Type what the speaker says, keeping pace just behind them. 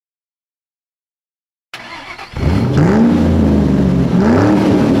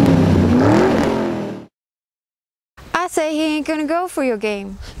say he ain't gonna go for your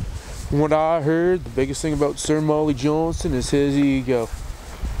game. From what I heard, the biggest thing about Sir Molly Johnson is his ego.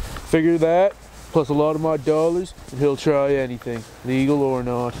 Figure that, plus a lot of my dollars, and he'll try anything, legal or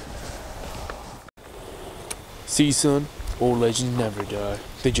not. See, son, old legends never die.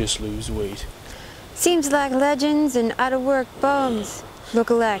 They just lose weight. Seems like legends and out-of-work bums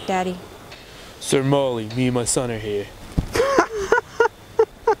look alike, Daddy. Sir Molly, me and my son are here.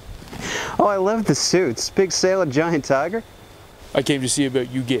 Oh, I love the suits. Big sale at Giant Tiger? I came to see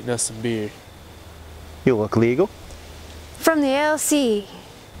about you getting us some beer. You look legal. From the LC.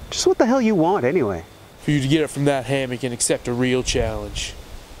 Just what the hell you want, anyway? For you to get up from that hammock and accept a real challenge.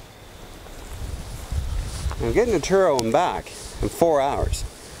 I'm getting a Turo and back in 4 hours.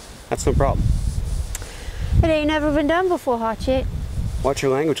 That's no problem. It ain't never been done before, hot shit. Watch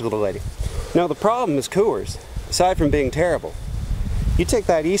your language, little lady. No, the problem is Coors. Aside from being terrible, you take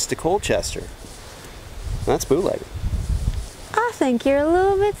that east to Colchester. That's bootlegging. I think you're a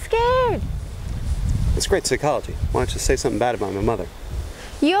little bit scared. It's great psychology. Why don't you say something bad about my mother?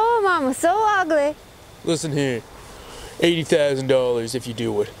 Your mama's so ugly. Listen here, $80,000 if you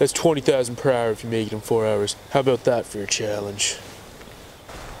do it. That's $20,000 per hour if you make it in 4 hours. How about that for a challenge?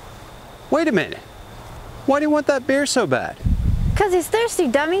 Wait a minute. Why do you want that beer so bad? 'Cause he's thirsty,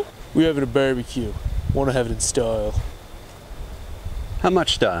 dummy. We're having a barbecue. Want to have it in style. How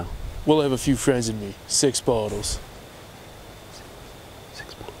much style? We'll have a few friends and me. 6 bottles.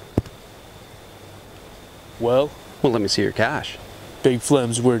 6 bottles. Well, Well, let me see your cash. Big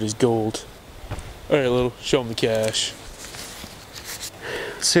Flem's word is gold. Alright, little, show him the cash.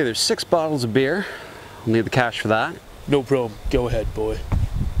 Let's see, there's 6 bottles of beer. I'll need the cash for that. No problem. Go ahead, boy.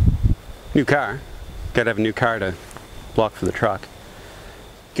 New car. Gotta have a new car to block for the truck.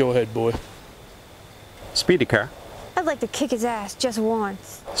 Go ahead, boy. Speedy car. I'd like to kick his ass just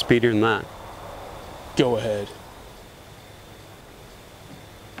once. Speedier than that. Go ahead.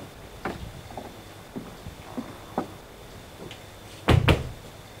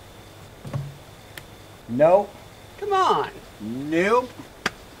 Nope. Come on. Nope.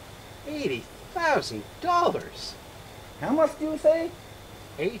 $80,000. How much do you say?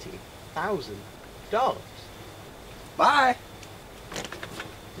 $80,000. Bye.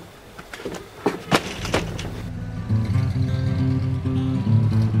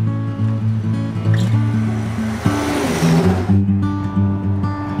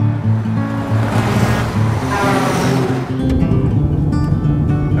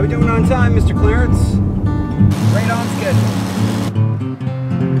 How we doing on time, Mr. Clarence? Right on schedule.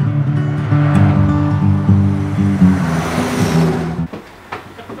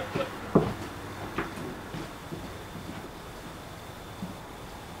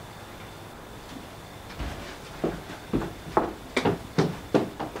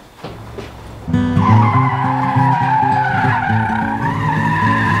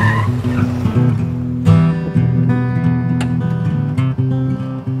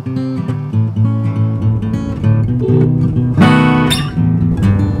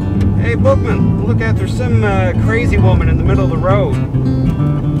 Hey, Bookman, look out, there's some crazy woman in the middle of the road.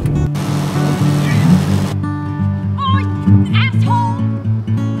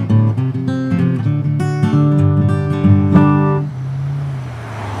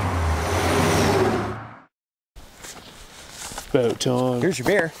 About time. Here's your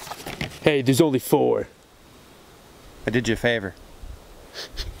beer. Hey, there's only 4. I did you a favor.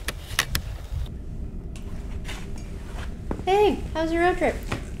 Hey, how's your road trip?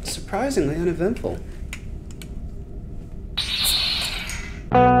 Surprisingly uneventful.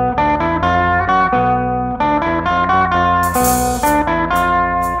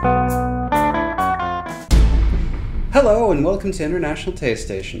 Hello and welcome to International Taste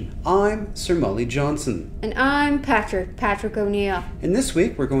Station. I'm Sir Molly Johnson. And I'm Patrick O'Neill. And this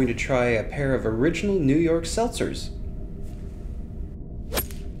week we're going to try a pair of original New York Seltzers.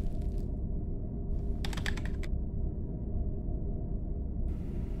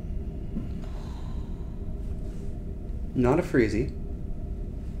 Not a freezy.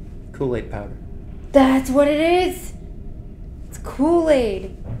 Kool-Aid powder. That's what it is. It's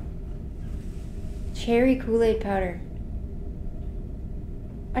Kool-Aid. Cherry Kool-Aid powder.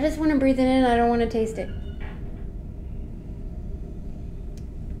 I just want to breathe it in. I don't want to taste it.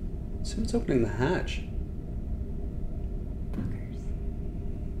 Someone's opening the hatch.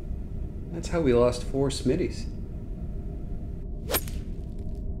 That's how we lost 4 Smitties.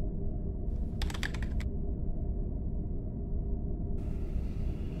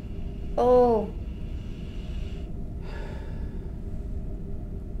 Oh.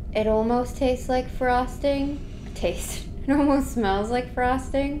 It almost tastes like frosting. It almost smells like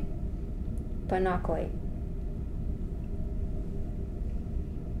frosting, but not quite.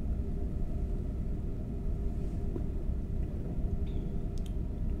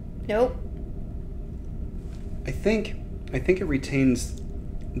 Nope. I think it retains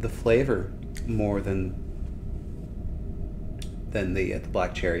the flavor more than the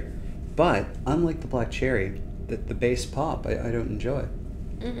black cherry. But unlike the black cherry, the base pop I don't enjoy.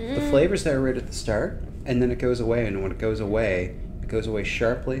 The flavor's there right at the start, and then it goes away, and when it goes away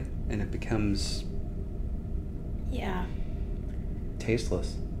sharply, and it becomes Yeah.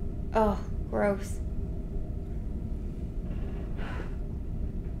 tasteless. Oh, gross.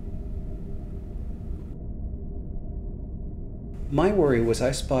 My worry was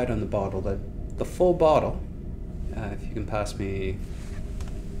I spied on the bottle that the full bottle, if you can pass me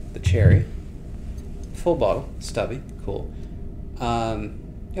the cherry, full bottle, stubby, cool.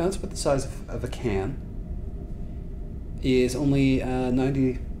 It's about the size of a can, is only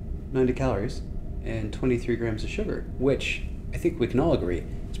 90 calories and 23 grams of sugar, which I think we can all agree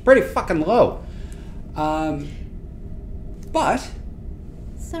is pretty fucking low. But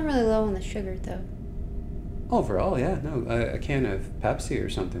It's not really low on the sugar, though. overall, yeah, no, a can of Pepsi or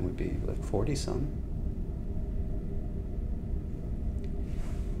something would be like 40 some.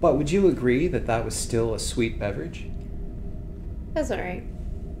 But would you agree that that was still a sweet beverage? That's alright.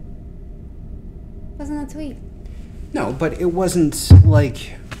 Wasn't that sweet? No, but it wasn't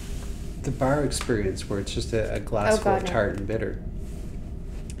like the bar experience where it's just a glass full of tart and bitter.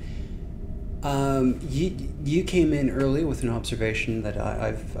 You came in early with an observation that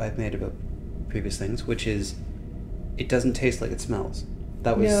I've made about previous things, which is it doesn't taste like it smells.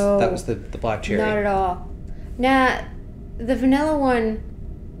 That was the black cherry. Not at all. Nah, the vanilla one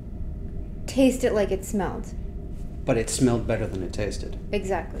tasted like it smelled. But it smelled better than it tasted.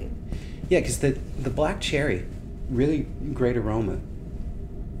 Exactly. Yeah, because the black cherry, really great aroma,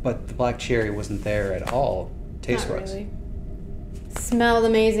 but the black cherry wasn't there at all taste-wise. Not really. Smelled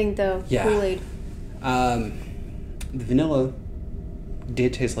amazing though. Yeah. Kool-Aid. The vanilla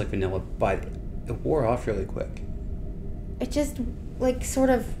did taste like vanilla, but it wore off really quick. It just like sort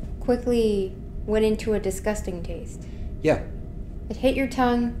of quickly went into a disgusting taste. Yeah. It hit your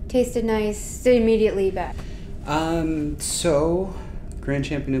tongue, tasted nice, stayed immediately bad. So, Grand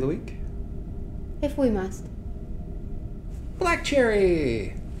Champion of the Week? If we must. Black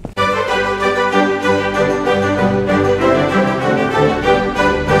Cherry!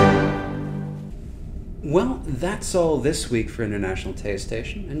 Well, that's all this week for International Taste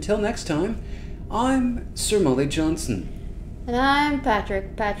Station. Until next time, I'm Sir Molly Johnson. And I'm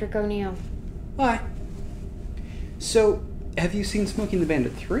Patrick O'Neill. Bye. So, have you seen Smokey and the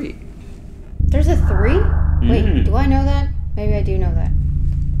Bandit 3? There's a 3? Wait, do I know that? Maybe I do know that.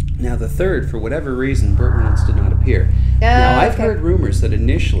 Now, the third, for whatever reason, Burt Reynolds did not appear. Now, I've heard rumors that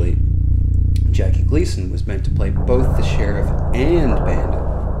initially Jackie Gleason was meant to play both the sheriff and bandit.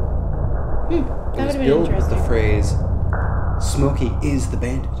 That would have been billed with interesting. the phrase, Smokey is the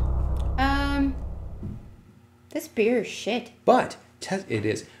bandit. This beer is shit. But, it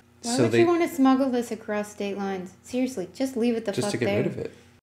is. Why would you want to smuggle this across state lines? Seriously, just leave it the just fuck to get there. rid of it.